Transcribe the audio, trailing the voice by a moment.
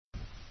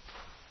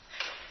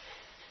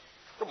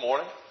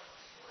morning.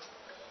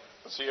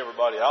 Let's see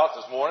everybody out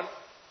this morning.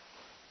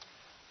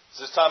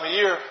 It's this time of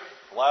year,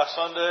 last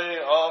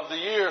Sunday of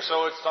the year,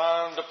 so it's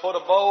time to put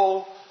a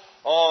bow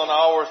on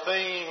our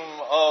theme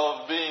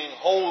of being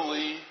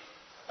holy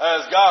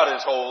as God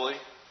is holy.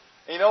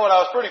 And you know what? I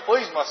was pretty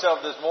pleased with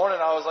myself this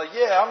morning. I was like,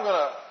 yeah, I'm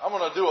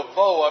gonna do a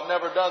bow. I've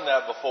never done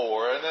that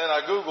before. And then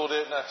I Googled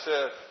it and I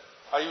said,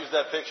 I used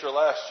that picture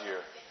last year.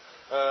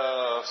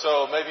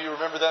 So maybe you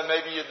remember that,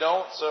 maybe you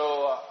don't.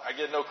 So I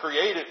get no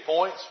creative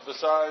points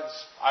besides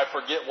I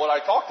forget what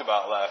I talked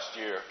about last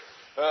year.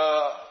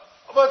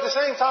 But at the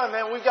same time,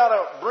 man, we've got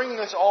to bring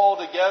this all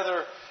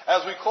together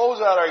as we close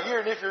out our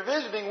year. And if you're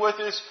visiting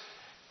with us,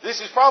 this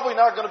is probably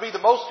not going to be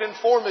the most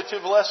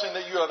informative lesson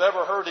that you have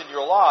ever heard in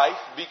your life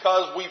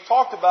because we've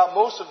talked about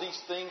most of these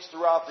things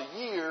throughout the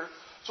year.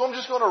 So I'm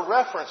just going to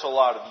reference a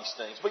lot of these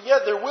things. But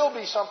yet there will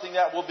be something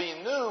that will be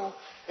new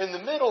in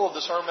the middle of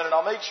the sermon, and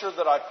I'll make sure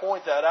that I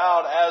point that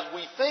out as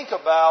we think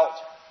about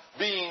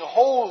being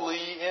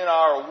holy in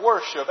our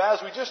worship.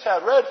 As we just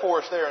had read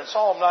for us there in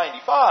Psalm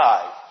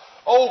 95.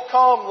 Oh,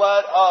 come,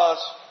 let us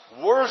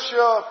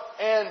worship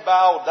and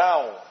bow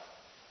down.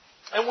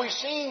 And we've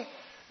seen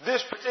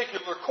this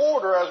particular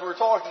quarter, as we're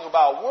talking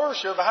about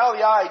worship, how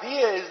the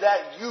idea is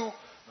that you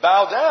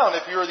bow down.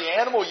 If you're the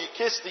animal, you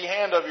kiss the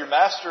hand of your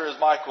master, as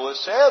Michael has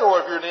said, or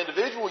if you're an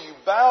individual, you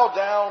bow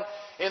down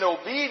in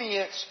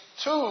obedience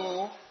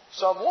to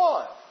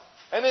someone.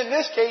 And in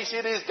this case,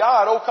 it is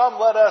God. Oh, come,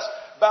 let us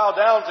bow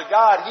down to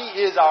God.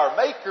 He is our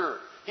maker.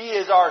 He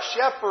is our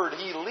shepherd.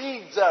 He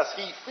leads us.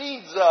 He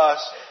feeds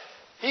us.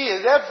 He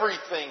is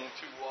everything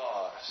to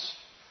us.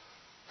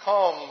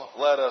 Come,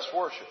 let us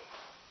worship.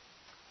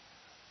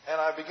 And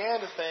I began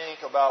to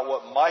think about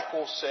what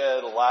Michael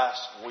said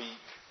last week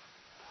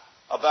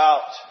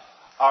about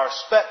our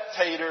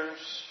spectators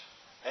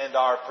and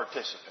our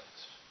participants.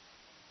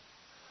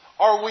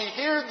 Are we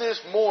here this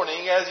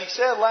morning, as he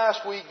said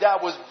last week,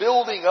 that was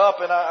building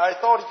up, and I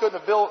thought he couldn't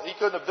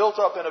have built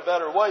up in a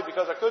better way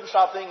because I couldn't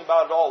stop thinking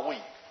about it all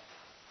week.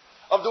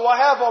 Of do I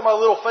have on my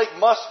little fake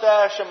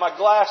mustache and my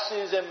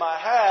glasses and my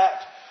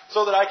hat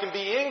so that I can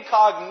be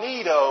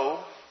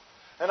incognito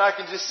and I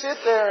can just sit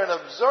there and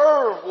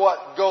observe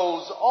what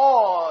goes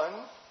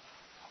on?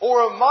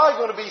 Or am I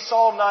going to be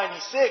Psalm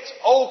 96,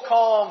 oh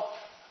come,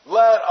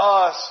 let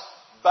us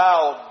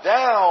bow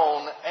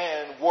down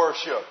and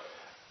worship?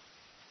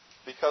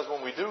 Because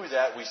when we do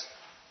that,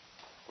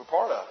 we're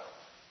part of it.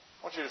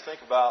 I want you to think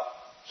about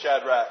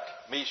Shadrach,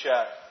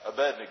 Meshach,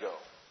 Abednego.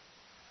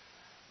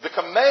 The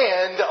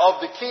command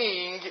of the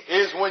king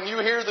is when you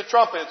hear the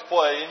trumpets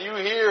play and you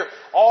hear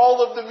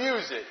all of the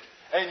music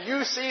and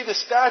you see the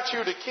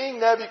statue to King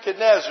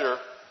Nebuchadnezzar,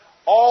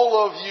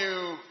 all of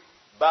you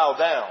bow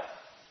down.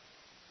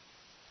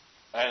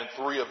 And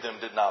 3 of them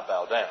did not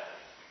bow down.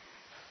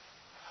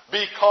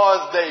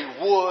 Because they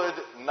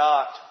would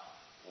not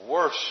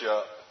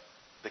worship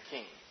the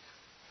king.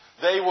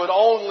 They would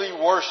only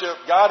worship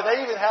God.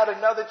 They even had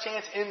another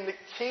chance in the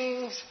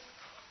king's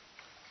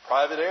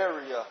private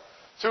area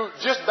to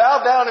just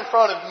bow down in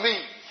front of me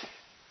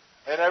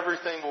and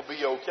everything will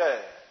be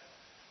okay.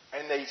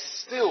 And they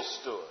still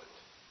stood.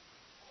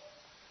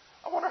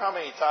 I wonder how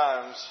many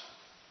times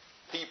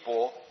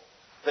people,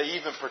 they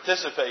even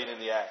participate in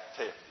the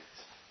activities.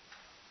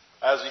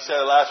 As we said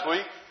last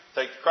week,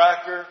 take the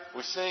cracker,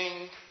 we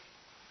sing,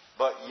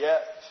 but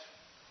yet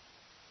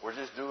we're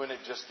just doing it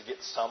just to get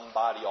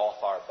somebody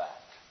off our back.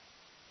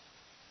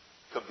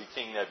 Could be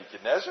King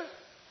Nebuchadnezzar,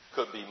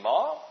 could be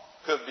mom,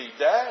 could be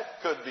dad,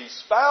 could be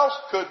spouse,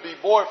 could be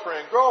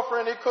boyfriend,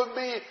 girlfriend, it could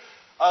be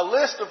a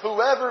list of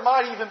whoever, it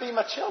might even be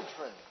my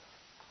children.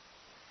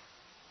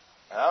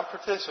 And I'm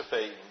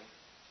participating,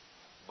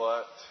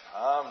 but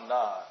I'm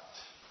not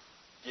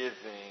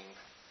giving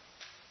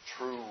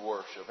true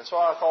worship. And so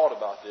I thought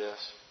about this.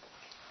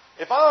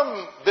 If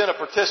I've been a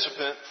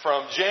participant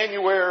from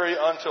January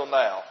until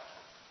now,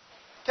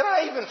 can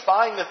I even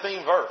find the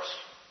theme verse?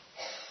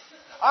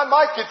 I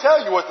might could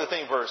tell you what the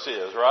theme verse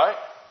is, right?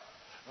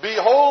 Be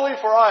holy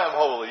for I am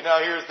holy. Now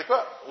here's the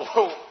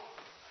question.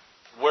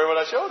 Where would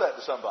I show that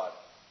to somebody?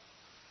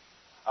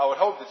 I would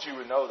hope that you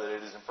would know that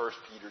it is in 1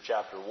 Peter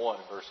chapter 1,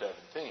 verse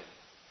 17.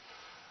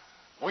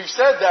 We've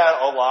said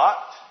that a lot.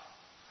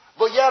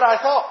 But yet I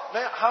thought,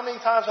 man, how many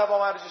times have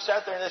I just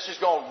sat there and it's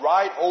just gone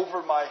right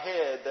over my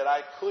head that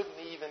I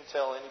couldn't even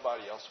tell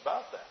anybody else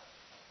about that?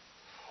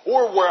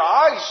 Or where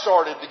I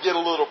started to get a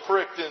little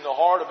pricked in the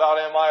heart about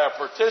am I a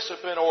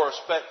participant or a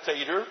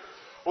spectator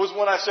was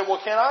when I said,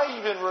 well, can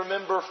I even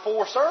remember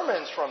 4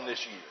 sermons from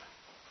this year?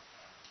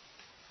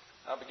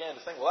 I began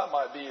to think, well, that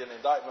might be an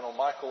indictment on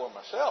Michael or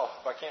myself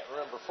if I can't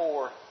remember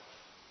four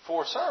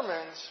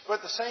sermons.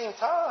 But at the same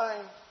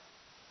time,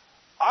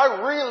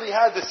 I really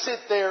had to sit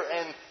there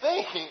and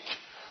think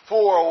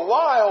for a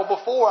while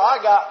before I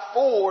got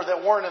 4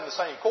 that weren't in the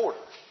same quarter.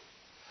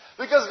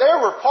 Because there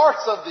were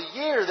parts of the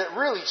year that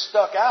really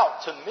stuck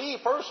out to me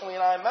personally,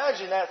 and I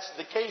imagine that's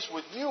the case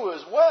with you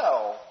as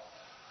well.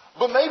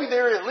 But maybe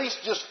there are at least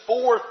just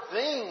 4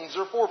 things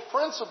or 4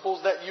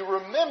 principles that you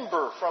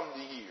remember from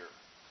the year.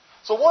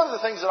 So one of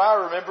the things that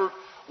I remembered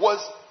was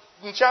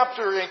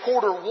in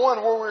quarter 1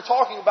 where we were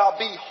talking about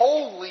be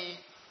holy,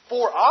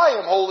 for I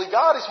am holy.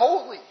 God is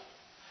holy.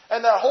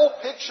 And that whole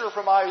picture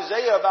from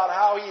Isaiah about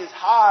how He is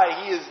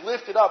high, He is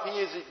lifted up, He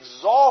is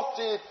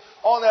exalted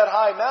on that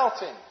high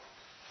mountain.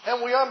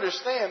 And we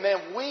understand,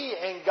 man, we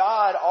and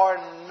God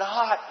are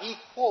not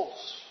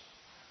equals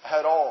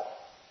at all.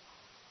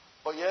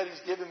 But yet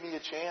He's given me a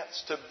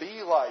chance to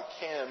be like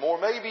Him. Or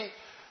maybe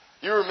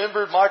you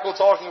remembered Michael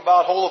talking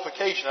about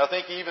holification. I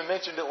think he even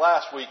mentioned it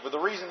last week. But the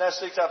reason that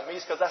sticks out to me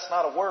is because that's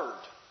not a word.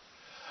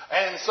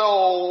 And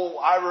so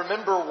I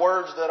remember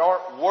words that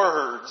aren't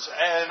words.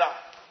 And I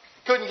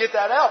couldn't get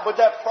that out. But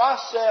that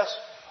process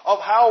of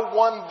how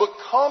one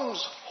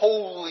becomes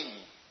holy,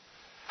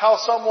 how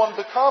someone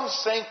becomes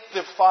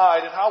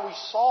sanctified, and how we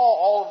saw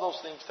all of those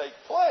things take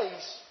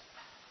place.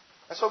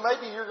 And so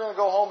maybe you're going to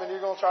go home and you're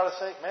going to try to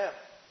think, man,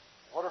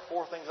 what are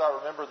 4 things I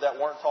remember that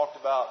weren't talked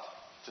about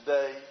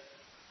today,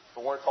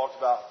 or weren't talked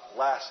about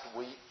last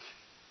week?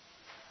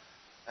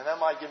 And that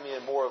might give me a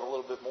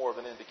little bit more of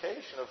an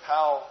indication of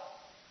how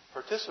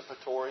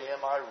participatory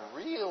am I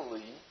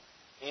really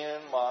in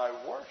my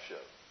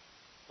worship.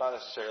 Not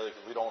necessarily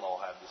because we don't all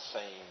have the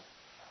same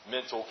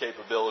mental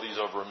capabilities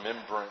of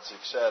remembrance,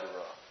 etc.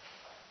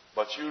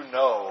 But you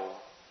know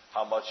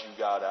how much you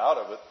got out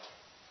of it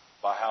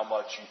by how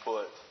much you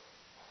put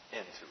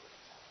into it.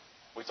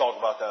 We talk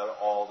about that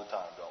all the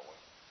time, don't we?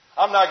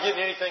 I'm not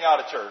getting anything out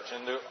of church.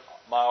 And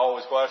my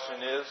always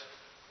question is,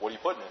 what are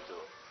you putting into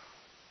it?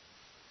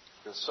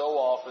 Because so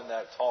often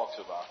that talks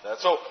about that.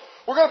 So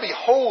we're going to be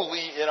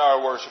holy in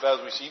our worship as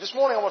we see. This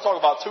morning I want to talk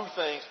about 2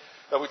 things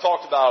that we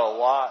talked about a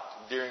lot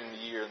during the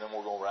year, and then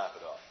we're going to wrap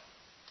it up.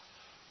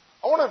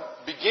 I want to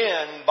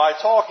begin by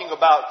talking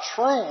about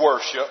true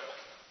worship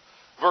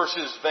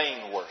versus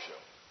vain worship.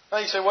 Now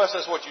you say, Wes,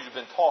 that's what you've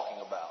been talking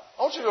about.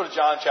 I want you to go to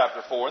John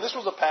chapter 4. And this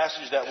was a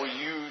passage that we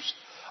used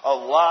a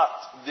lot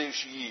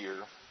this year.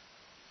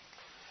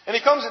 And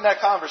it comes in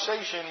that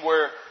conversation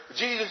where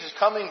Jesus is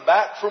coming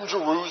back from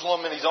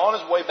Jerusalem and He's on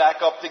His way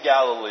back up to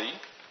Galilee.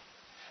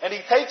 And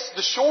He takes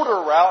the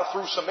shorter route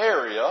through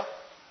Samaria,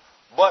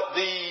 but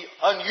the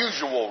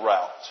unusual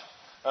route.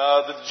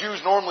 The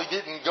Jews normally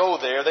didn't go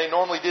there. They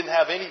normally didn't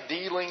have any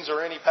dealings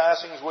or any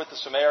passings with the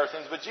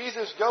Samaritans. But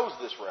Jesus goes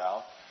this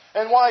route.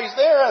 And while He's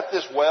there at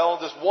this well,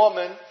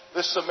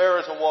 this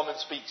Samaritan woman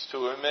speaks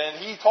to Him. And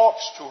He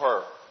talks to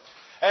her.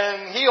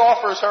 And He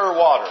offers her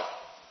water,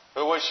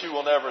 for which she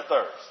will never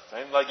thirst.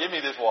 And like, give me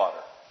this water.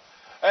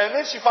 And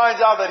then she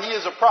finds out that He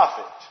is a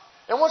prophet.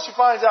 And once she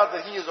finds out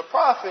that He is a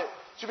prophet,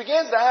 she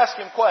begins to ask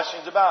Him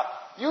questions about,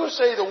 you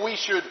say that we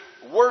should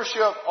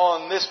worship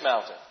on this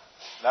mountain.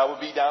 That would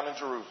be down in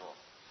Jerusalem.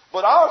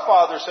 But our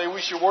fathers say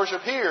we should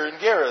worship here in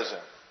Gerizim.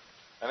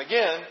 And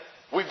again,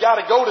 we've got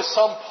to go to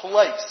some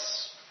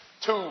place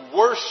to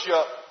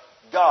worship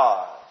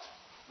God.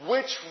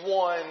 Which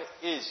one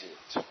is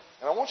it?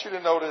 And I want you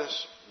to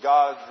notice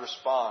God's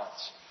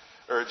response,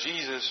 or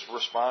Jesus'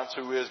 response,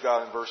 who is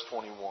God, in verse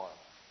 21.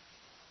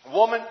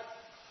 Woman,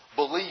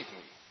 believe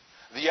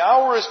me, the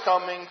hour is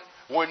coming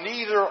when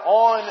neither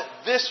on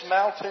this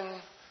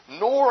mountain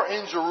nor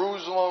in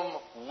Jerusalem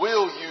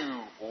will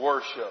you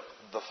worship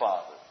the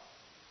Father.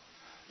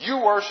 You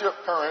worship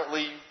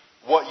currently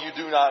what you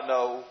do not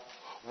know.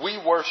 We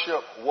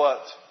worship what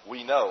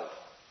we know.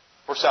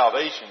 For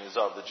salvation is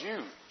of the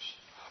Jews.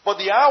 But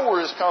the hour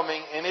is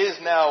coming and is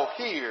now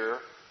here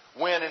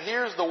when, and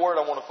here's the word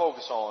I want to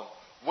focus on,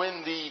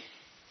 when the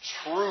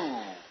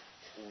true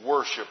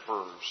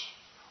worshipers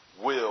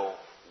will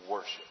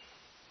worship.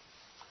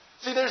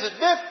 See, there's a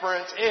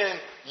difference in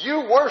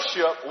you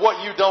worship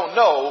what you don't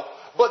know,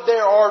 but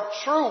there are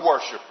true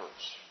worshipers.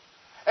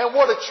 And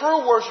what a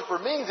true worshiper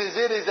means is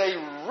it is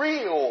a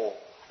real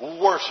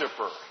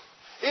worshiper.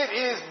 It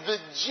is the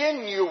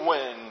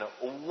genuine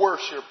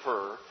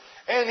worshiper.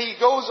 And he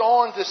goes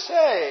on to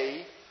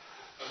say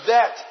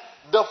that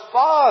the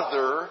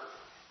Father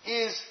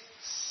is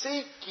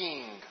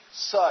seeking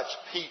such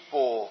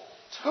people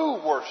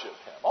to worship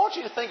Him. I want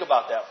you to think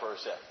about that for a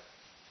second.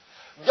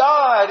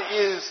 God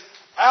is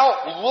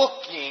out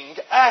looking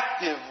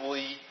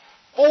actively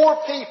for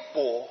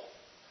people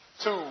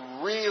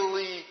to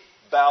really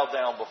bow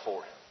down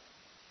before Him.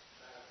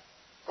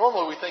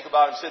 Normally we think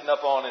about Him sitting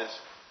up on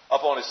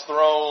his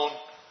throne,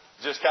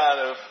 just kind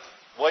of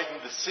waiting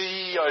to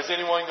see, is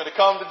anyone going to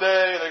come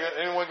today? Is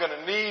anyone going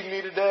to need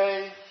me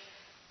today?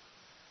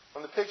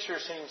 When the picture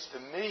seems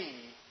to me,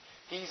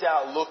 He's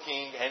out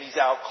looking and He's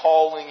out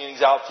calling and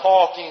He's out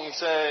talking and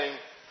saying,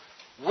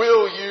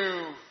 will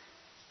you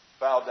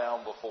bow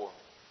down before me?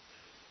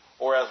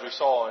 Or as we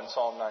saw in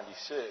Psalm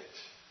 96,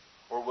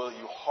 or will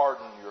you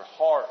harden your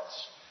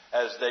hearts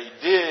as they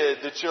did,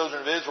 the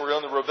children of Israel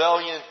in the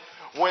rebellion,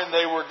 when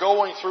they were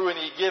going through and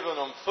He'd given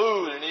them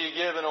food and He'd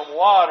given them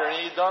water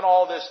and He'd done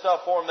all this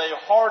stuff for them. They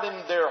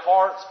hardened their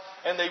hearts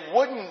and they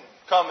wouldn't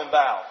come and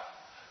bow.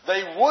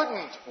 They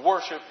wouldn't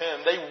worship Him.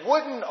 They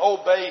wouldn't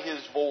obey His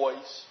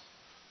voice.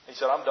 He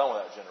said, I'm done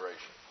with that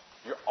generation.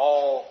 You're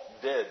all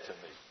dead to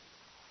me.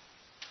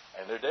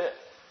 And they're dead.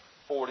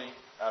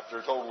 After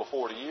a total of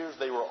 40 years,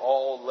 they were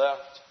all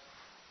left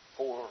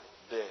for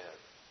dead.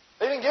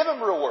 They didn't give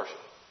Him real worship.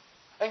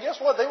 And guess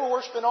what? They were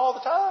worshiping all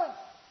the time.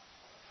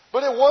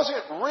 But it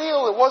wasn't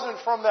real. It wasn't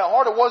from that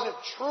heart. It wasn't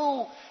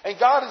true. And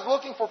God is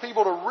looking for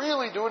people to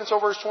really do it. And so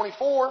verse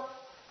 24,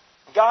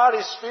 God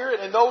is spirit,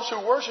 and those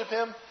who worship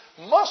Him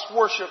must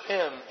worship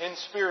Him in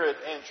spirit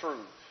and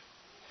truth.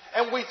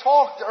 And we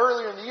talked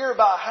earlier in the year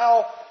about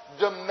how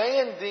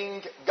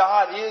demanding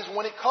God is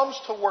when it comes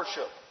to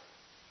worship.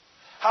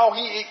 How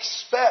He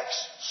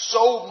expects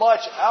so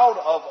much out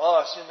of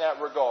us in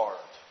that regard.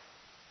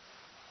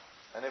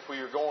 And if we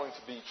are going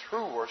to be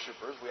true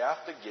worshipers, we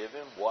have to give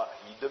Him what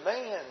He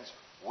demands.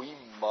 We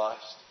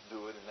must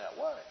do it in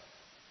that way.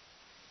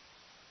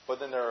 But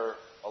then there are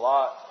a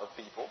lot of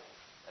people,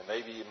 and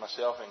maybe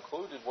myself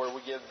included, where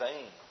we give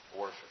vain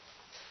worship.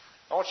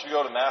 I want you to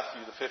go to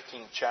Matthew, the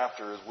 15th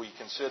chapter, as we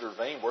consider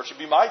vain worship.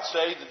 You might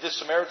say that this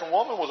Samaritan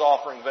woman was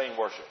offering vain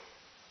worship.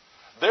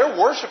 They're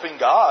worshiping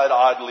God,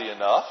 oddly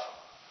enough,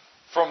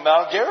 from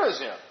Mount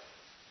Gerizim.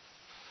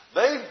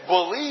 They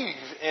believe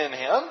in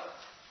Him,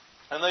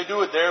 and they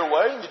do it their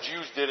way, and the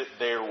Jews did it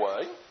their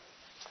way.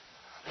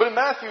 But in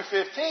Matthew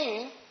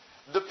 15,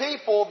 the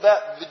people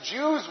that the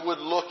Jews would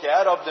look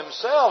at of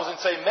themselves and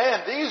say,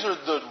 man, these are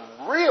the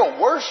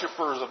real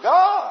worshipers of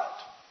God.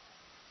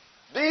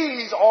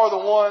 These are the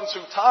ones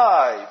who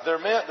tithe, their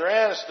mint, their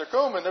anise, their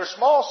cumin, their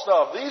small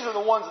stuff. These are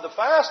the ones that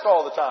fast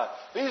all the time.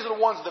 These are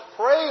the ones that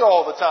pray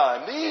all the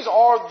time. These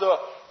are the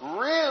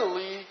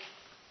really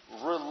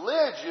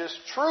religious,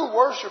 true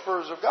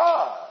worshipers of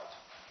God.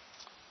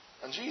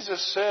 And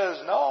Jesus says,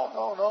 no,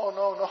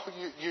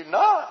 you're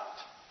not.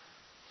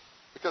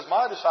 Because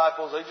my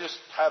disciples, they just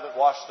haven't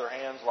washed their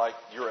hands like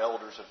your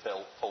elders have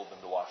told them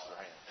to wash their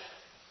hands.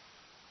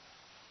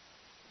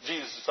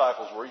 Jesus'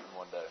 disciples were eating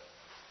one day.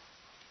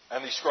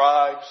 And these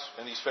scribes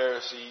and these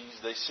Pharisees,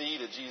 they see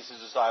that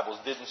Jesus' disciples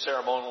didn't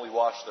ceremonially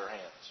wash their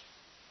hands.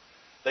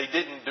 They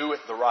didn't do it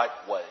the right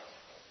way.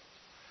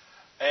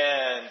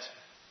 And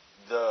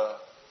the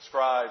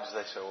scribes,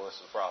 they say, well, this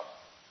is the problem.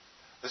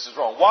 This is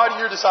wrong. Why do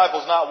your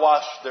disciples not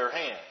wash their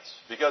hands?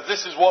 Because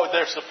this is what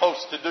they're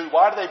supposed to do.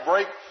 Why do they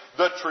break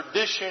the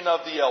tradition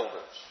of the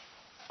elders?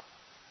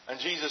 And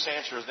Jesus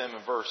answers them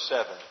in verse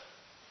 7.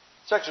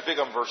 It's actually big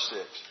on verse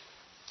 6.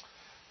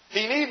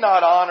 He need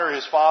not honor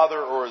his father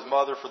or his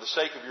mother. For the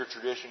sake of your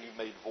tradition, you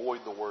made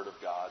void the word of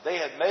God. They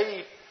had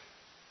made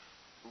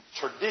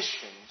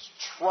traditions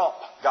trump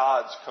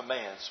God's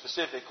commands.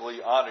 Specifically,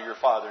 honor your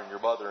father and your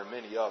mother and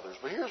many others.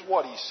 But here's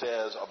what He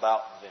says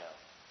about them.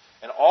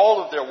 And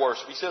all of their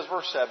worship. He says,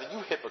 verse 7,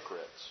 you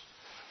hypocrites.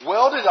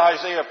 Well did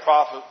Isaiah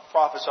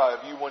prophesy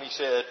of you when he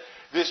said,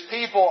 this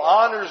people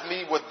honors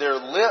me with their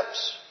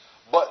lips,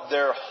 but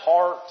their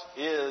heart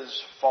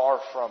is far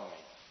from me.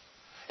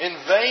 In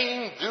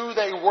vain do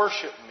they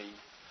worship me,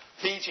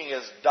 teaching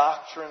as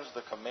doctrines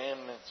the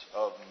commandments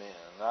of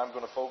men. Now I'm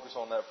going to focus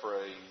on that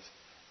phrase.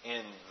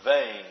 In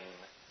vain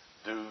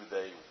do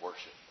they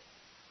worship.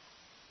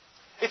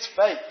 It's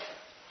fake.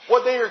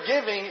 What they are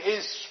giving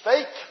is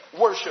fake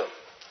worship.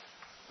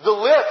 The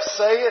lips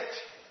say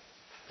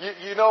it.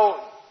 You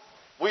know,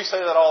 we say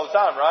that all the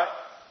time, right?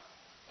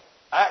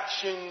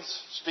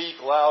 Actions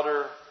speak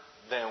louder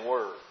than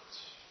words.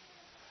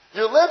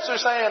 Your lips are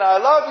saying, I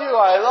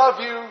love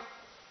you,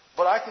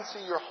 but I can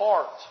see your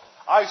heart.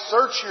 I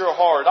search your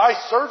heart. I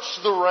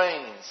search the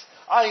reins.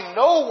 I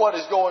know what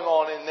is going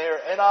on in there,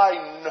 and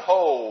I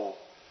know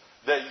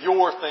that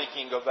you're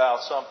thinking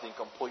about something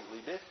completely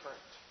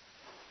different.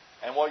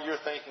 And what you're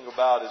thinking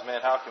about is,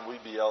 man, how can we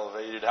be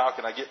elevated? How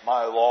can I get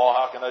my law?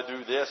 How can I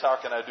do this? How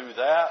can I do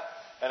that?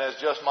 And as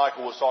just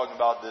Michael was talking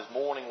about this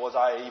morning, was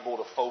I able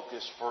to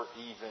focus for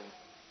even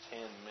 10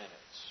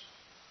 minutes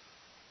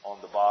on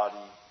the body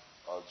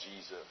of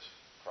Jesus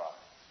Christ?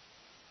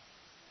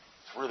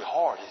 It's really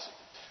hard, isn't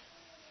it?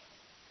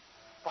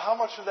 But how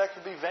much of that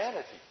could be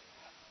vanity?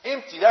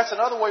 Empty. That's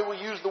another way we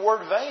use the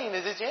word vain,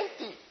 is it's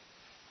empty.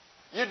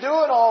 You're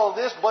doing all of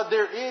this, but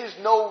there is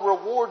no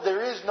reward.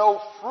 There is no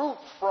fruit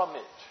from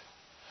it.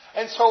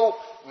 And so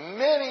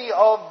many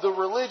of the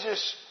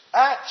religious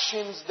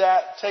actions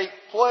that take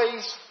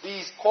place,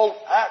 these, quote,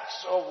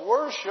 acts of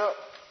worship,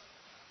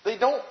 they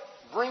don't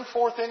bring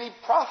forth any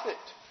profit.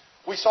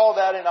 We saw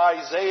that in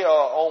Isaiah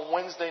on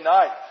Wednesday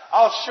night.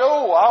 I'll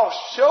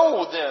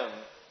show them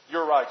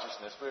your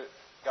righteousness. But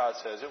God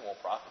says it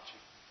won't profit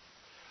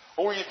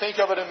you. Or you think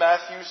of it in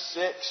Matthew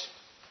 6.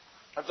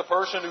 That's the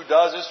person who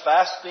does his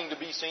fasting to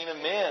be seen of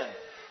men.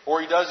 Or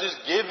he does his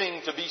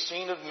giving to be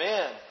seen of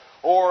men.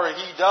 Or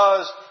he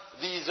does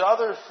these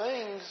other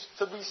things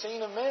to be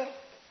seen of men.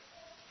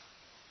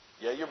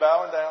 Yeah, you're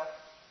bowing down.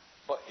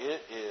 But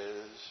it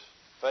is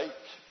fake.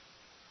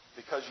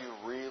 Because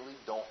you really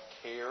don't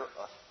care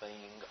a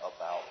thing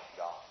about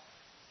God.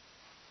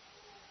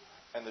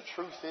 And the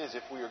truth is,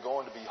 if we are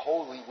going to be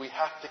holy, we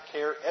have to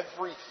care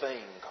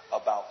everything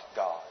about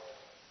God.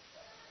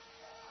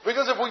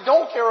 Because if we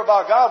don't care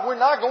about God, we're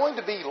not going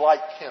to be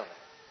like Him.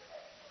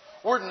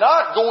 We're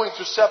not going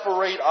to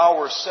separate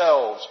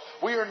ourselves.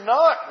 We are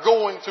not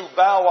going to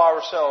bow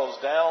ourselves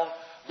down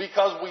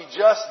because we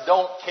just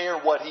don't care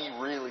what He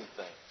really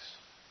thinks.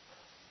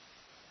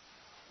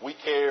 We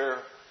care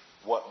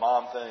what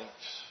mom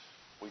thinks.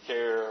 We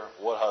care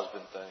what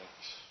husband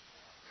thinks.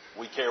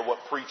 We care what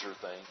preacher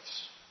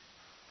thinks.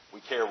 We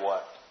care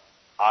what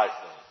I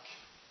think.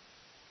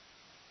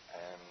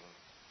 And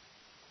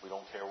we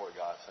don't care what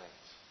God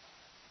thinks.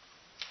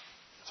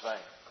 It's vain.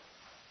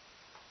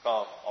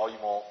 Come, all you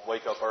want,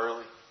 wake up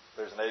early.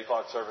 There's an 8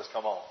 o'clock service,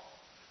 come on.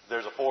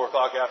 There's a 4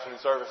 o'clock afternoon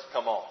service,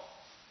 come on.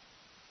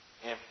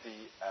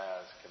 Empty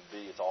as can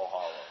be, it's all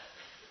hollow.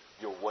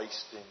 You're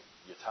wasting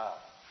your time.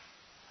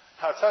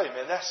 I tell you,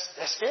 man, that's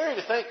scary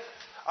to think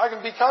I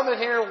can be coming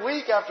here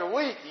week after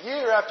week,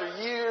 year after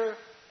year,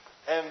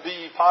 and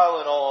be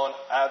piling on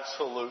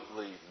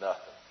absolutely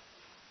nothing.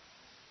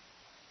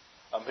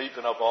 I'm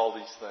heaping up all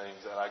these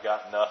things, and I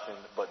got nothing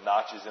but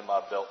notches in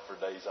my belt for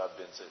days I've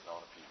been sitting on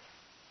a pew.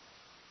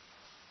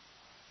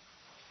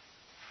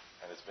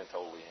 And it's been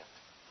totally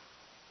empty.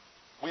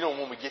 We don't,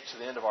 when we get to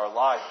the end of our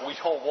life, we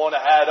don't want to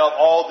add up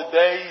all the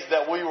days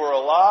that we were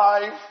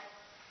alive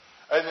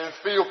and then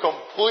feel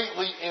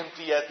completely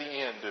empty at the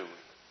end, do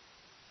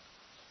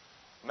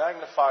we?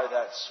 Magnify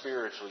that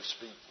spiritually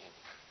speaking.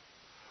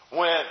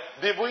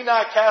 Did we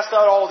not cast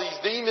out all these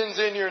demons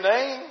in your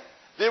name?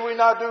 Did we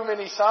not do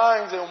many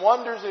signs and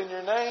wonders in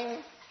your name?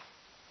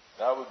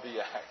 That would be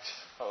acts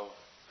of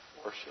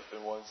worship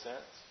in one sense.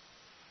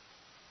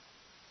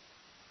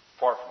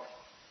 Apart from me,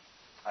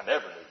 I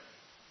never knew you.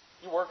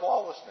 You worked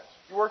lawlessness.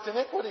 You worked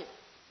iniquity.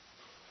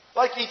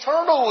 Like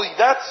eternally,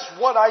 that's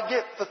what I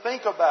get to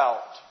think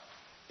about,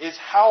 is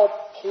how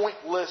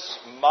pointless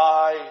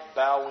my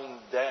bowing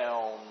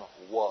down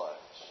was.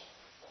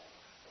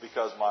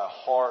 Because my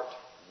heart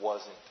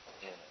wasn't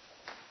in it.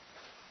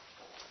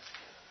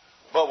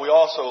 But we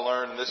also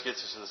learn, and this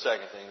gets us to the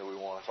second thing that we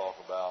want to talk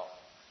about.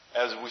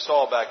 As we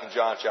saw back in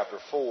John chapter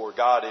 4,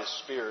 God is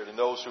spirit, and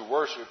those who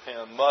worship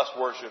Him must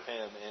worship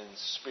Him in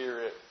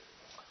spirit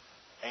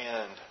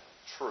and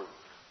truth.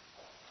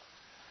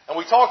 And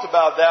we talked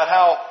about that,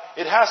 how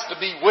it has to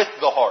be with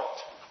the heart.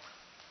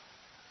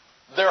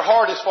 Their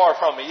heart is far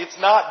from me. It's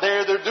not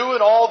there. They're doing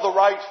all the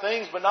right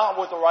things, but not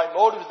with the right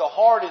motives. The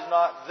heart is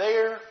not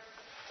there.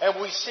 And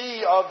we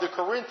see of the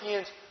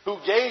Corinthians who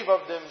gave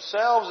of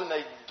themselves, and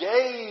they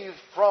gave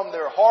from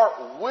their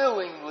heart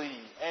willingly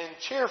and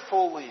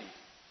cheerfully.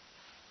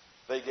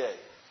 They gave.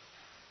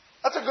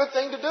 That's a good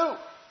thing to do.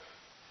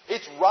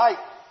 It's right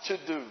to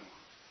do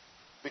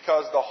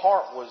because the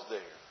heart was there.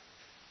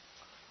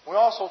 We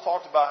also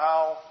talked about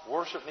how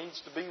worship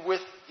needs to be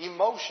with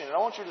emotion. And I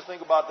want you to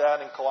think about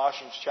that in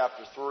Colossians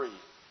chapter 3.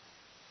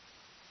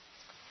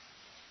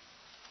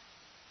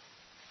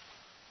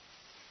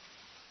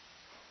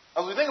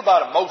 As we think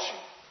about emotion,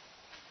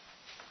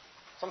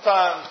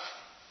 sometimes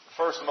the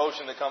first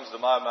emotion that comes to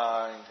my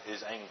mind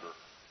is anger.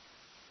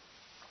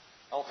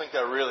 I don't think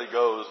that really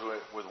goes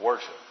with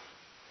worship.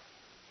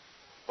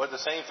 But at the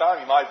same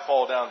time, you might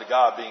fall down to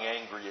God being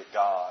angry at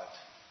God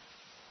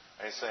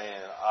and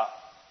saying,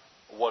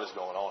 what is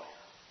going on here?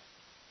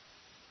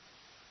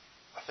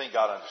 I think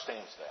God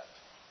understands that.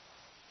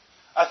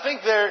 I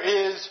think there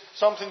is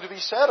something to be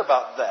said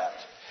about that.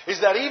 Is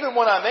that even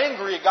when I'm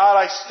angry at God,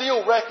 I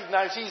still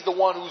recognize He's the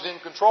one who's in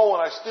control,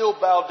 and I still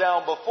bow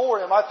down before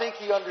Him. I think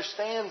He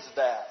understands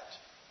that.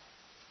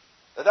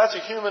 That's a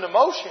human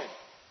emotion.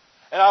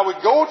 And I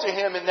would go to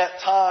Him in that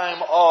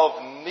time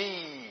of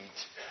need,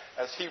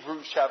 as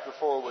Hebrews chapter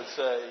 4 would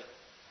say,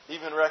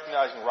 even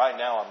recognizing right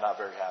now I'm not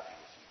very happy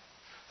with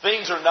you.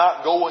 Things are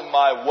not going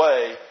my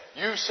way.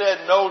 You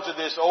said no to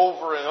this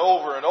over and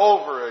over and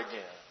over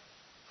again.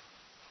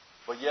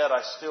 But yet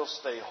I still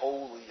stay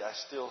holy. I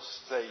still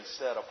stay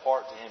set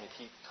apart to Him and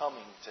keep coming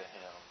to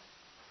Him.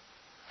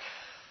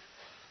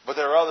 But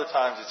there are other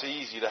times it's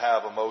easy to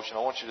have emotion.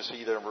 I want you to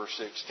see there in verse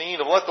 16.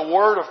 Of let the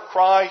word of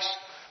Christ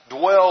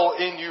dwell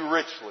in you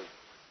richly,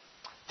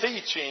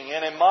 teaching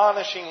and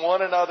admonishing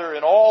one another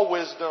in all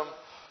wisdom,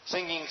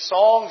 singing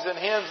songs and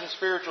hymns and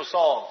spiritual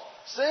songs.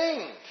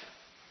 Sing!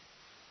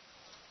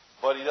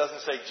 But He doesn't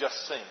say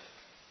just sing.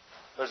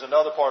 There's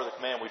another part of the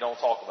command we don't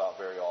talk about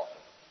very often.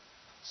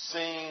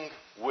 Sing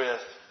with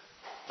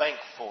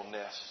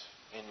thankfulness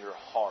in your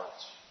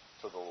hearts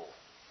to the Lord.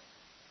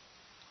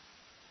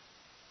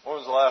 When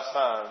was the last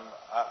time?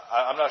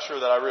 I'm not sure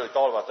that I really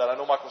thought about that. I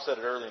know Michael said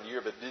it early in the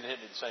year, but it didn't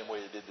hit me the same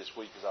way it did this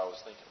week as I was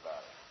thinking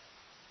about it.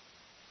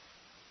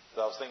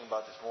 As I was thinking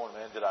about this morning,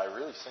 man, did I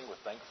really sing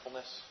with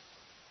thankfulness?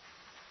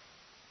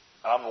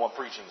 I'm the one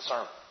preaching the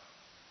sermon.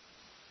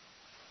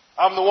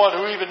 I'm the one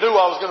who even knew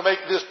I was going to make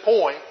this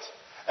point.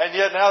 And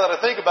yet now that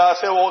I think about it,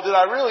 I say, well, did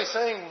I really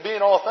sing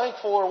being all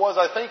thankful, or was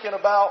I thinking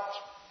about,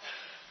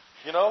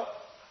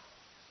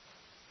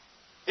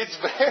 It's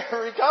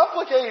very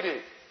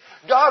complicated.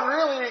 God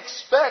really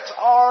expects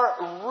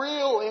our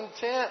real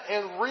intent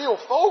and real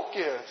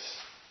focus.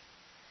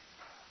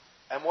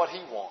 And what He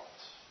wants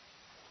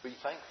to be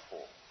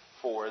thankful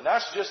for. And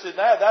that's just in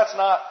that. That's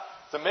not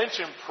to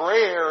mention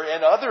prayer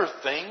and other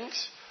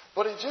things.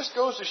 But it just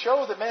goes to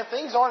show that, man,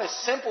 things aren't as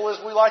simple as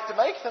we like to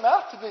make them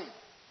out to be.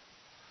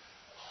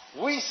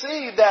 We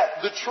see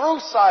that the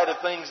truth side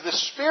of things, the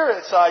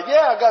spirit side,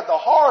 I've got the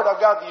heart, I've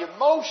got the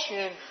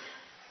emotion,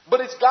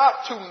 But it's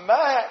got to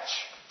match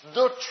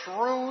the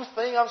true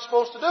thing I'm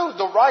supposed to do.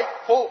 The right,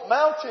 quote,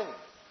 mountain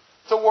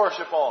to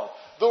worship on.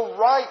 The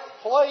right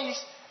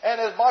place.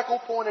 And as Michael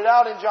pointed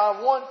out in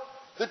John 1,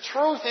 the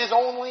truth is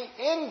only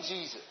in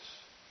Jesus.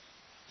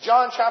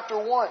 John chapter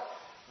 1.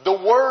 The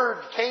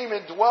Word came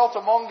and dwelt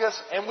among us,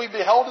 and we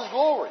beheld His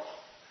glory.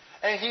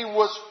 And He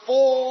was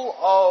full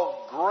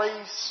of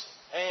grace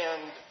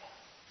and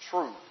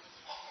truth.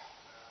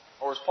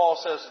 Or as Paul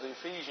says to the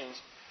Ephesians,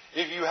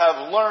 if you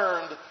have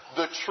learned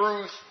the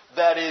truth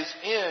that is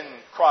in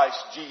Christ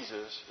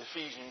Jesus,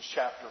 Ephesians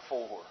chapter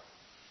 4.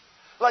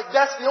 Like,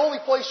 that's the only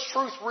place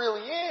truth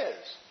really is.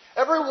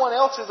 Everyone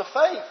else is a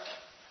fake.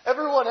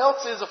 Everyone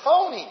else is a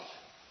phony.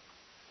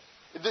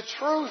 The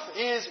truth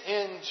is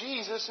in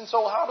Jesus, and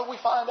so how do we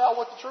find out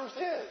what the truth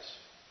is?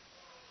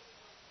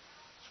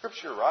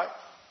 Scripture, right?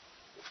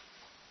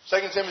 2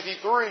 Timothy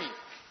 3.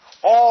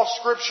 All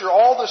Scripture,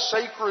 all the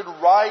sacred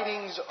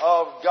writings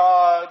of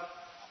God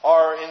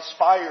are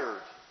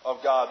inspired of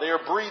God. They are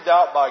breathed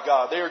out by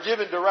God. They are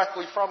given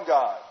directly from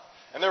God.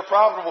 And they're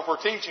profitable for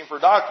teaching, for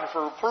doctrine,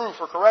 for reproof,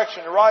 for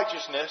correction and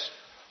righteousness.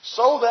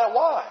 So that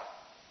why?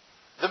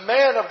 The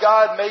man of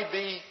God may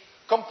be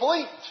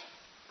complete,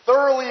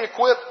 thoroughly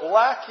equipped,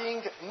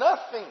 lacking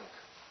nothing.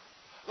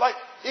 Like,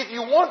 if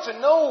you want to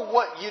know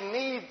what you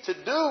need to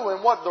do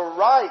and what the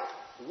right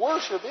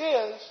worship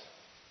is,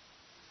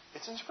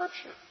 it's in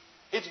Scripture.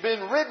 It's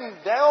been written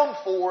down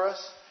for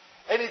us,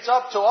 and it's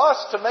up to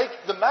us to make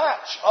the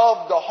match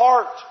of the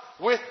heart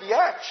with the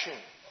action.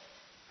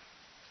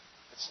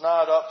 It's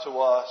not up to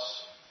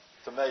us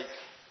to make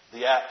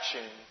the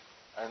action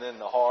and then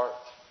the heart,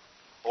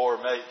 or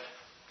make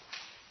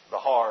the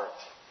heart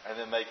and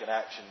then make an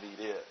action meet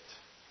it.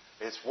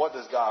 It's what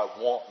does God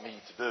want me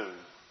to do,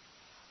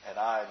 and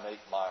I make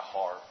my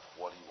heart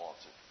what He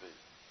wants it to be.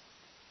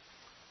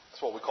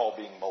 That's what we call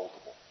being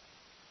moldable.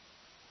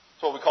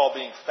 That's what we call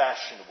being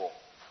fashionable.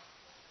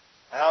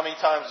 And how many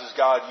times does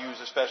God use,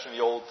 especially in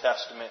the Old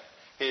Testament,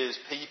 His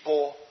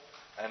people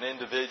and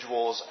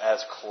individuals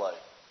as clay?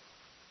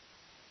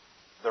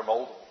 They're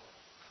moldable.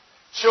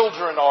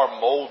 Children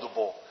are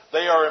moldable.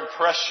 They are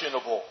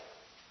impressionable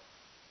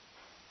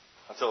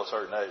until a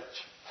certain age.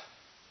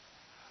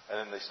 And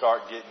then they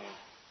start getting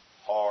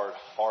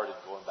hard-hearted,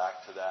 going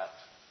back to that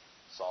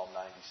Psalm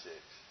 96.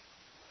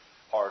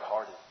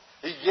 Hard-hearted.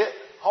 You get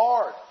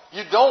hard.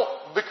 You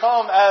don't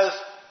become as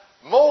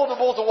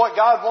moldable to what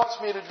God wants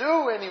me to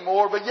do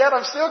anymore, but yet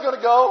I'm still going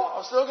to go.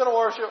 I'm still going to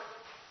worship.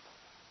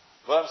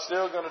 But I'm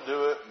still going to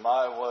do it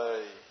my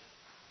way.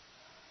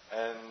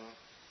 And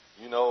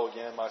you know,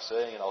 again, my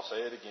saying, and I'll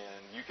say it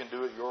again, you can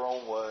do it your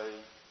own way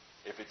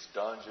if it's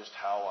done just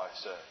how I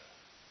say.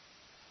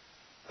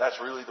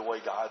 That's really the way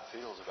God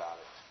feels about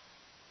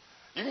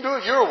it. You can do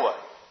it your way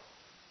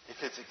if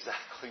it's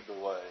exactly the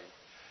way.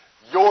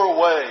 Your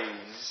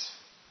ways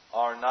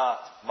are not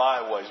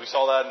my ways. We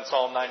saw that in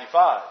Psalm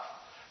 95.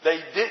 They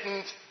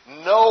didn't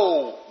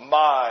know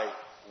my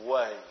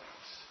ways,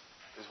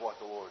 is what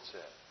the Lord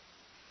said.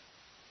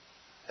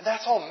 And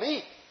that's on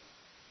me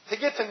to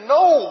get to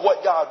know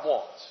what God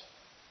wants.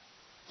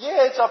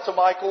 Yeah, it's up to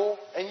Michael,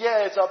 and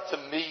yeah, it's up to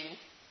me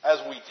as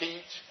we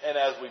teach and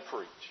as we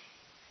preach.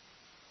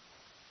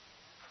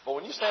 But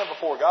when you stand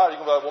before God, you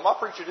can be like, well, my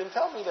preacher didn't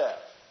tell me that.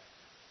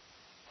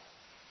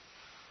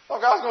 Well,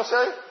 God's going to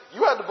say,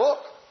 you had the book.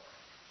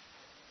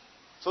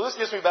 So this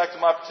gets me back to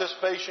my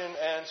participation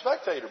and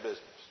spectator business.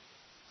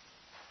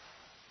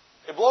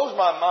 It blows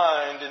my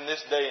mind in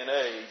this day and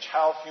age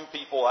how few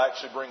people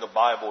actually bring a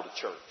Bible to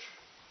church.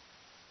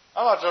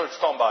 I'm not just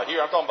talking about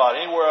here. I'm talking about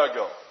anywhere I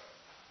go.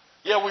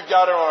 Yeah, we've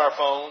got it on our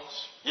phones.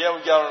 Yeah,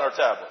 we've got it on our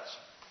tablets.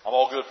 I'm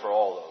all good for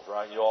all those,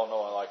 right? You all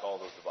know I like all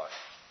those devices.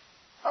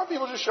 How many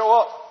people just show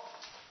up?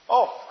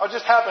 Oh, I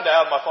just happen to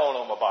have my phone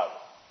on my Bible.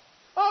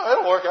 Oh,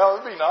 it'll work out.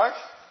 It'll be nice.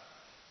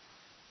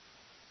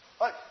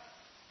 Like,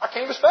 I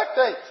came to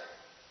spectate.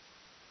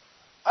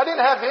 I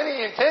didn't have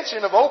any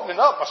intention of opening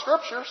up my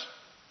scriptures.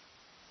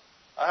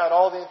 I had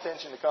all the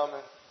intention to come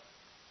in,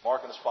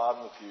 marking a spot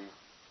in the pew.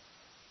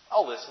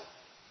 I'll listen.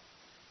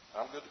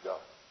 I'm good to go.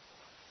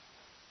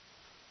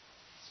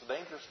 It's a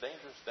dangerous,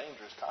 dangerous,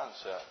 dangerous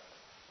concept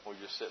when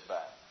you just sit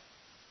back.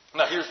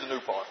 Now here's the new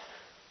part.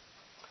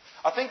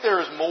 I think there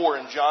is more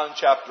in John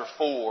chapter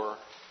 4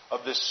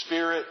 of the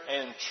Spirit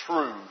and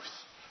truth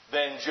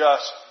than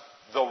just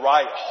the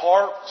right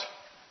heart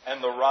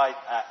and the right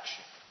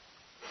action.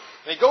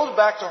 And it goes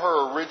back to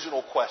her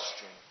original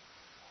question.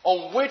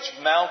 On which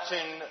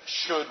mountain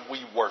should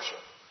we worship?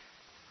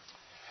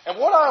 And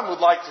what I would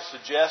like to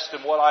suggest,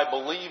 and what I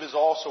believe is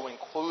also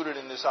included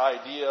in this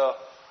idea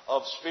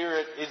of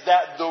spirit, is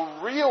that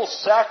the real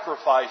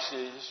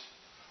sacrifices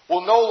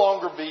will no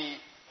longer be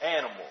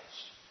animals.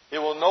 It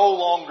will no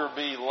longer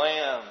be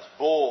lambs,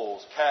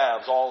 bulls,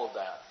 calves, all of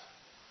that.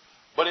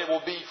 But it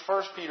will be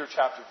 1 Peter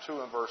chapter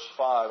 2 and verse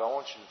 5. I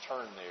want you to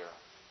turn there.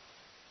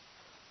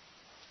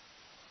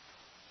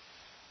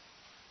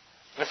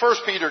 In 1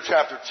 Peter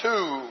chapter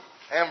 2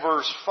 and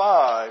verse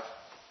 5,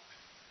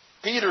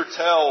 Peter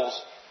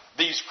tells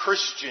these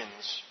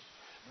Christians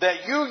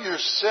that you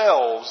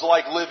yourselves,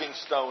 like living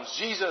stones.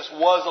 Jesus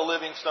was a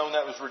living stone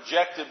that was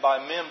rejected by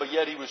men, but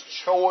yet he was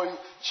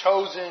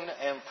chosen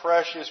and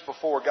precious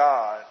before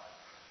God.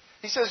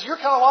 He says, you're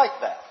kind of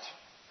like that.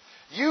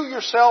 You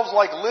yourselves,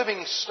 like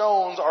living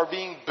stones, are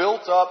being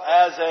built up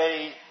as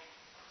a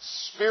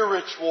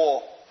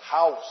spiritual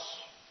house.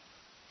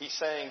 He's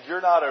saying,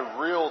 you're not a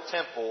real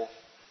temple,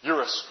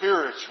 you're a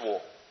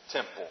spiritual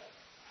temple.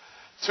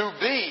 To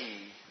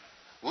be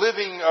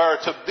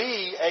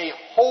a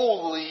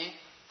holy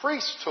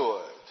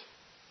priesthood,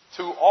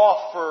 to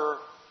offer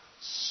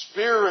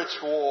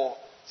spiritual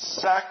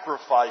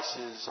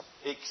sacrifices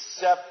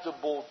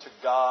acceptable to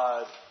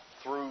God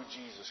through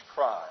Jesus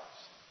Christ.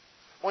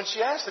 When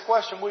she asked the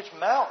question, which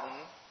mountain?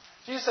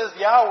 Jesus says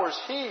the hour is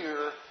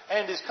here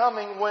and is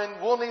coming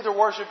when we'll neither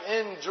worship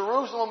in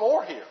Jerusalem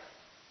or here.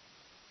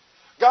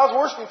 God's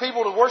worshiping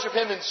people to worship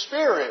Him in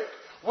spirit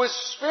with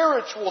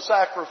spiritual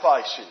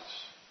sacrifices.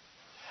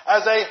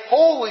 As a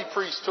holy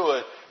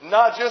priesthood,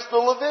 not just the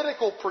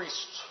Levitical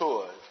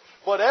priesthood,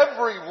 but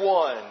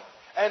everyone.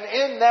 And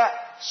in that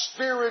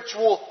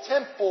spiritual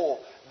temple,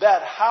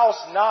 that house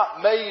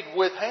not made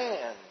with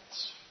hands.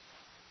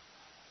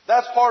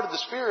 That's part of the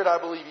Spirit, I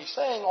believe he's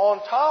saying, on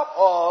top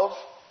of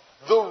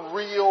the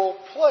real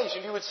place.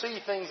 And you would see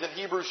things in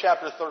Hebrews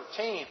chapter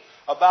 13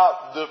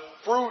 about the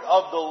fruit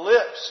of the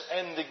lips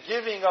and the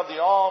giving of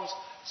the alms.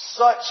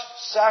 Such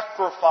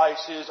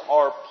sacrifices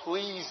are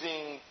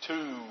pleasing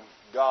to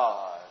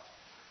God.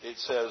 It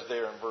says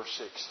there in verse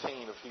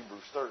 16 of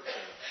Hebrews 13.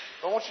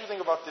 I want you to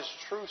think about this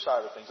true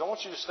side of things. I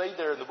want you to stay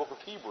there in the book of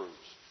Hebrews.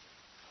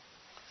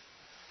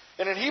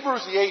 And in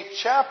Hebrews, the 8th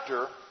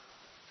chapter,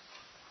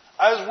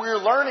 as we're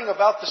learning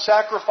about the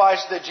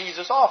sacrifice that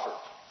Jesus offered,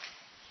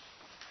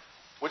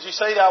 would you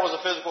say that was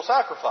a physical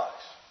sacrifice?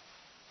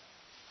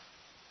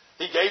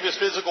 He gave His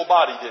physical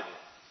body, didn't He?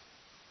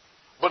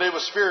 But it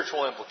was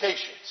spiritual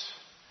implications.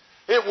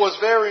 It was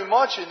very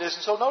much in this.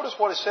 And so notice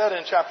what is said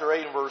in chapter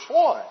 8 and verse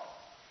 1.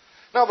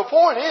 Now the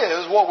point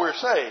is, what we're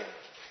saying,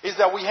 is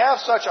that we have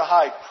such a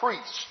high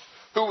priest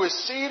who is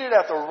seated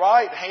at the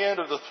right hand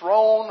of the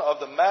throne of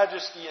the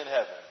majesty in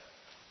heaven.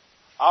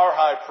 Our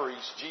high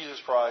priest, Jesus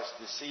Christ,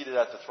 is seated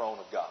at the throne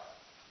of God.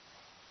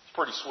 It's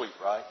pretty sweet,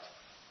 right?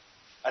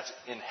 That's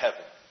in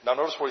heaven. Now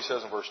notice what he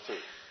says in verse 2.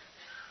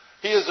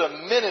 He is a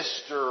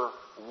minister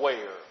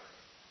where?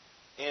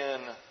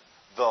 In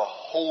the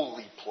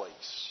holy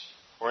place.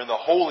 Or in the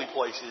holy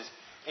places.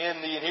 And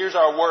here's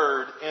our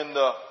word, in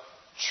the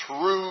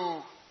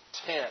true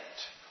tent.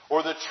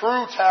 Or the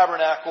true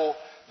tabernacle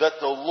that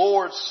the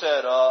Lord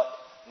set up,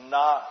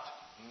 not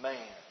man.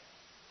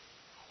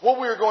 What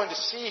we're going to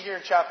see here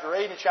in chapter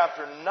 8 and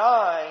chapter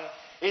 9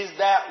 is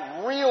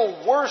that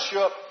real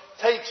worship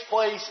takes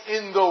place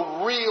in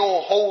the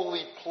real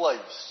holy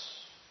place.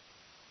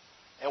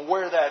 And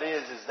where that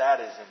is in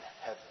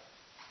heaven.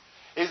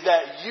 Is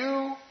that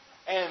you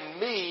and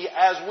me,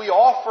 as we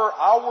offer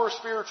our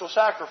spiritual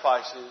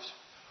sacrifices,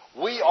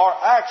 we are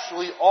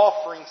actually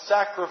offering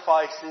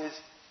sacrifices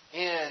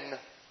in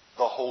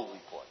the holy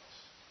place.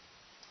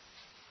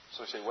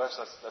 So you say, Wes,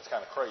 that's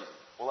kind of crazy.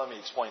 Well, let me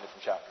explain it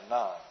from chapter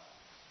 9.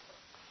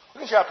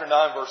 Look at chapter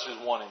 9, verses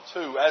 1 and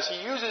 2. As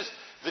he uses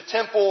the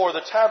temple or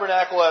the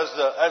tabernacle as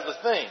the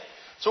thing.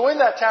 So in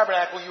that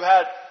tabernacle, you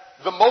had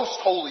the most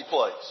holy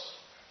place.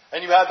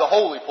 And you had the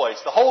holy place.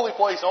 The holy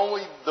place,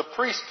 only the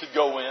priest could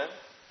go in.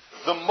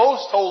 The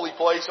most holy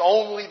place,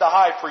 only the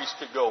high priest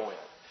could go in.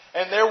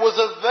 And there was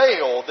a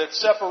veil that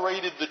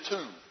separated the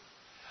two.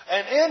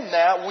 And in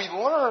that, we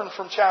learn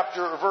from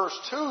verse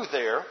 2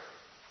 there,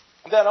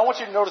 that I want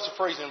you to notice a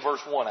phrase in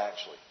verse 1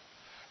 actually.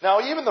 Now,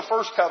 even the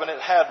first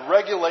covenant had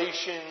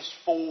regulations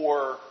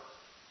for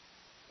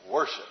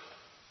worship.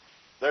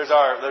 There's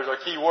our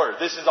key word.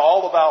 This is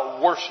all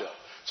about worship.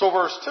 So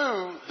verse 2,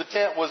 the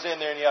tent was in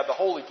there and you had the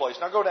holy place.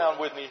 Now go down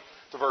with me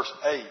to verse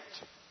 8.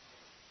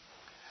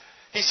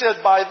 He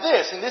said, by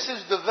this, and this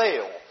is the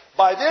veil,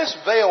 by this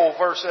veil,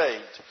 verse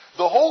 8,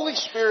 the Holy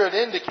Spirit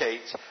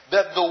indicates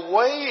that the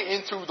way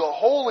into the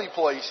holy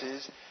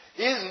places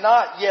is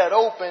not yet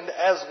opened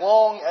as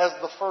long as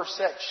the first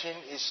section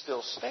is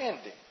still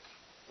standing.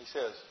 He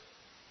says,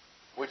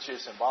 which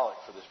is symbolic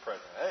for this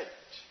present age.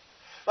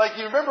 Like,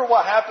 you remember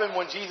what happened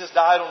when Jesus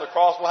died on the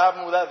cross? What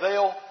happened with that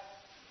veil?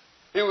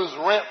 It was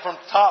rent from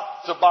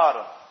top to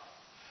bottom.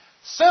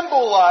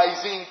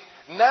 Symbolizing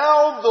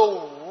now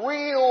the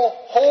real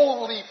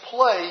holy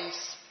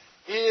place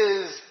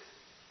is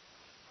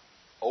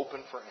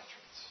open for entrance.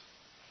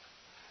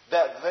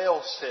 That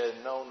veil said,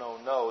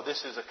 no,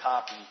 this is a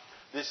copy.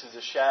 This is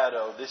a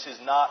shadow. This is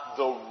not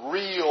the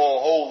real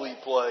holy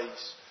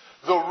place.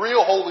 The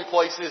real holy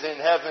place is in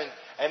heaven,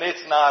 and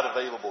it's not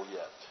available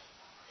yet.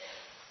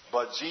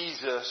 But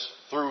Jesus,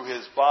 through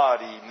His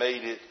body,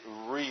 made it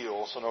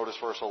real. So notice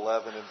verse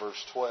 11 and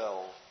verse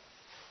 12.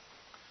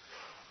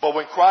 But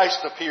when Christ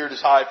appeared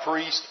as high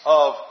priest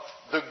of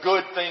the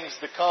good things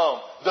to come,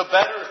 the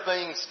better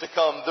things to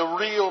come, the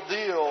real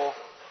deal,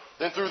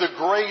 then through the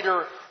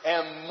greater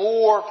and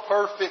more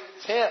perfect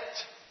tent,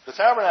 the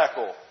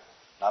tabernacle,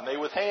 not made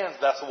with hands,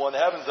 that's the one in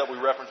the heavens that we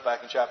referenced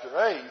back in chapter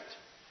 8.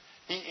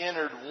 He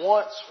entered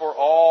once for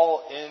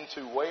all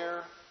into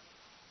where?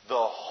 The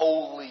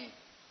holy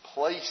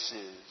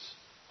places.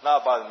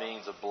 Not by the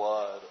means of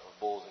blood of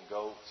bulls and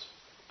goats,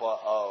 but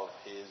of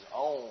His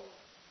own.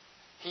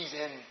 He's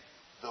in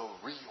the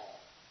real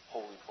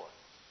holy place.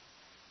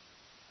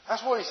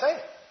 That's what He's saying.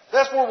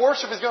 That's where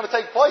worship is going to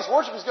take place.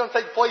 Worship is going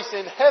to take place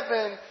in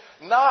heaven,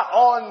 not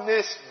on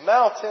this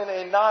mountain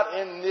and not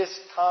in this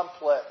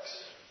complex.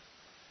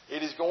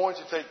 It is going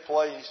to take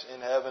place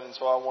in heaven, and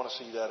so I want to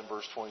see that in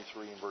verse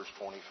 23 and verse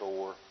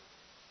 24.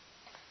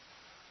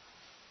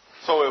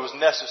 So it was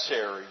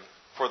necessary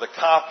for the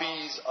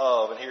copies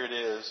of, and here it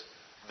is,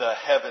 the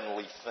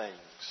heavenly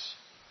things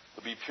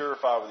to be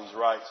purified with these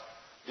rites.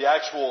 The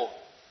actual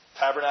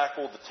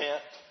tabernacle, the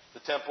tent, the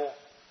temple,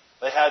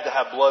 they had to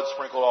have blood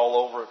sprinkled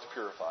all over it to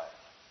purify it.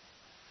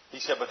 He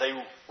said, but they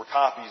were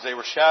copies. They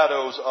were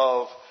shadows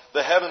of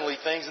the heavenly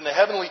things. And the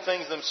heavenly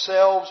things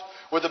themselves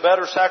were the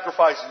better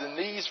sacrifices than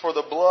these, for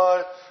the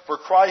blood. For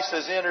Christ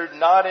has entered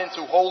not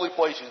into holy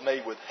places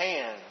made with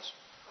hands,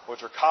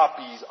 which are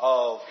copies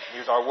of,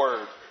 here's our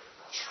word,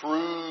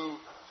 true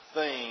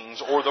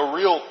things, or the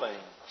real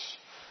things,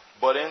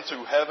 but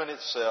into heaven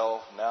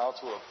itself, now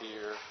to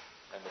appear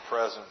in the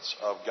presence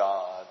of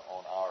God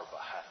on our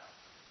behalf.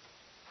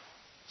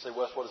 Say,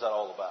 Wes, what is that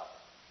all about?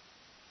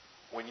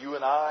 When you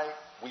and I,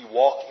 we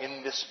walk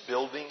in this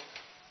building,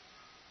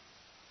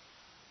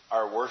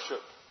 our worship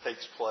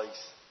takes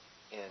place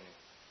in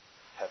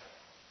heaven.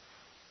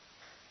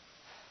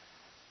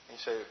 And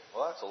you say,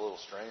 well, that's a little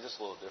strange. That's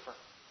a little different.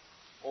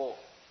 Well,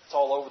 it's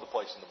all over the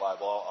place in the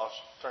Bible. I'll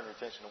turn your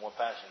attention to one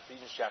passage,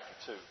 Ephesians chapter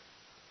 2.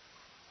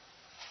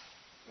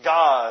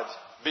 God,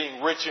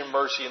 being rich in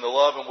mercy in the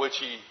love in which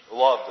He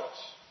loved us,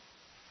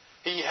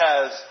 He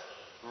has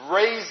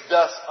raised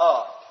us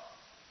up,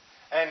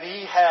 and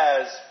He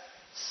has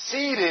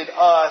seated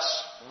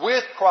us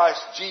with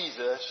Christ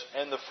Jesus.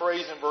 And the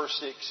phrase in verse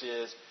 6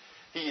 is,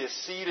 He has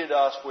seated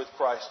us with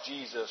Christ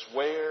Jesus.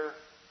 Where?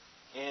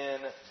 In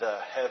the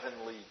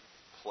heavenly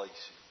places.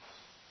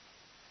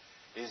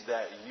 Is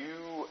that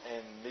you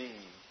and me,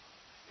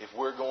 if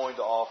we're going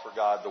to offer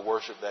God the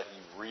worship that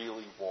He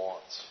really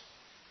wants,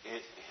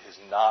 it is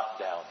not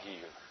down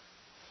here.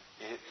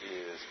 It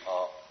is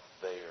up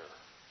there.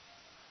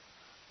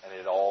 And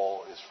it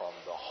all is from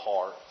the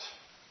heart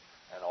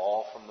and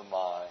all from the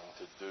mind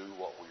to do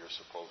what we are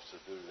supposed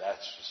to do.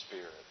 That's the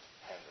Spirit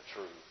and the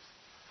truth.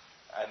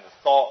 And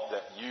the thought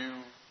that you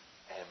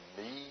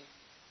and me,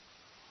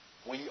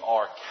 we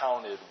are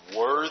counted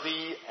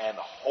worthy and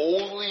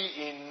holy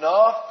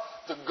enough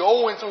to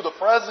go into the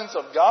presence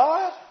of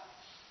God,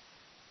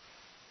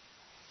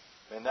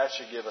 and that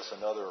should give us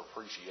another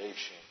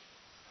appreciation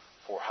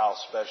for how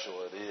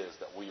special it is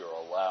that we are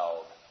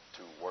allowed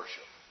to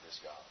worship this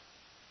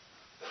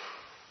God.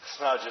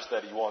 It's not just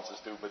that He wants us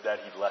to, but that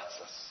He lets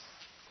us.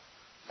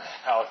 Man,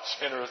 how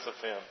generous of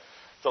Him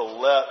to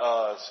let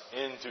us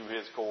into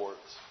His courts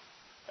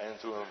and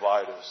to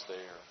invite us there.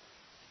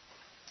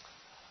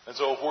 And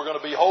so if we're going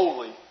to be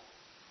holy,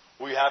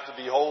 we have to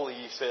be holy,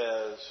 He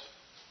says,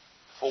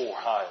 for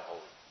I am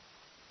holy.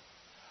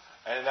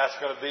 And that's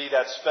going to be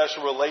that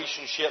special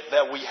relationship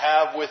that we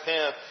have with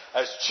Him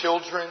as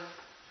children,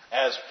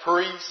 as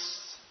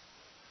priests,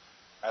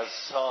 as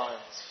sons.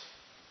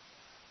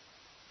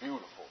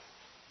 Beautiful.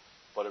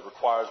 But it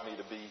requires me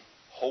to be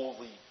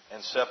holy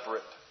and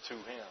separate to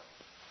Him.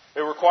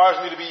 It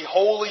requires me to be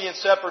holy and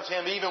separate to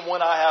Him even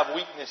when I have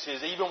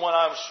weaknesses, even when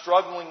I'm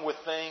struggling with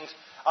things.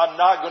 I'm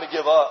not going to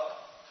give up.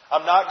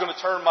 I'm not going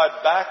to turn my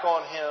back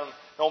on Him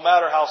no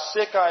matter how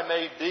sick I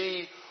may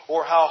be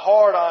or how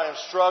hard I am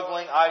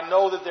struggling. I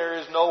know that there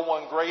is no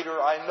one greater.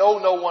 I know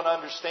no one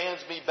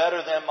understands me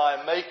better than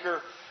my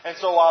Maker. And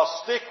so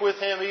I'll stick with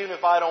Him even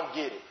if I don't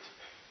get it.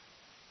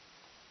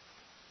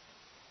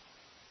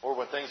 Or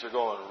when things are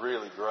going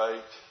really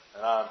great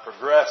and I'm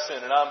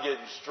progressing and I'm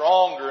getting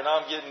stronger and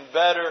I'm getting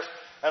better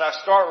and I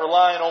start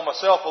relying on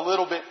myself a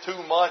little bit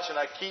too much and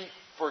I keep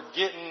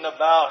forgetting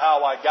about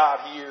how I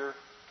got here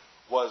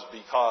was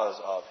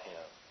because of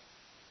Him.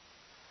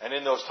 And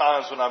in those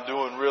times when I'm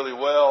doing really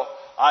well,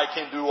 I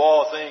can do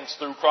all things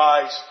through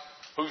Christ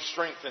who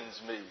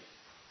strengthens me.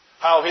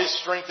 How His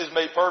strength is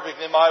made perfect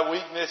in my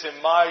weakness,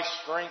 and my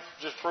strength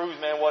just proves,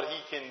 man, what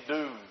He can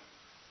do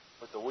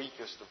with the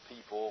weakest of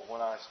people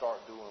when I start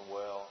doing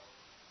well.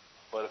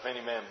 But if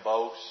any man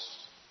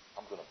boasts,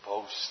 I'm going to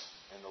boast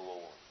in the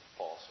Lord,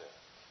 Paul said.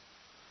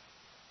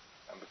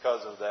 And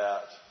because of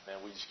that,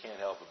 man, we just can't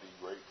help but be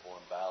grateful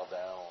and bow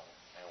down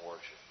and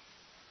worship.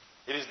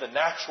 It is the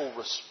natural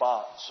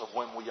response of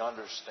when we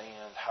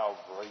understand how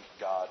great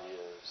God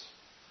is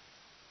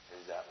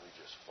that we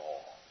just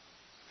fall.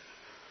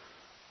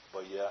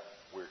 But yet,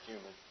 we're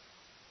human.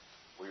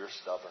 We are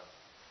stubborn.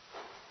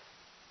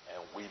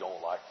 And we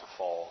don't like to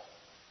fall.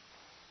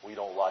 We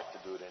don't like to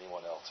do it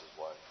anyone else's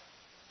way.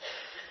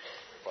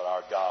 But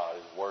our God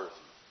is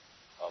worthy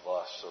of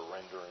us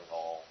surrendering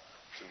all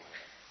to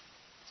Him.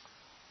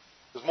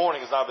 This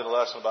morning has not been a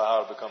lesson about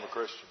how to become a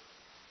Christian.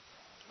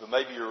 But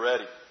maybe you're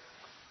ready.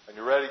 And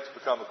you're ready to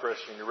become a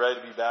Christian. You're ready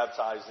to be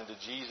baptized into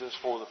Jesus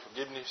for the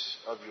forgiveness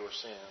of your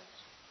sins.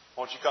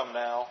 Why don't you come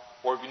now?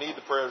 Or if you need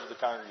the prayers of the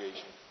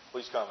congregation,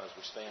 please come as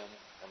we stand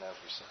and as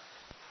we sing.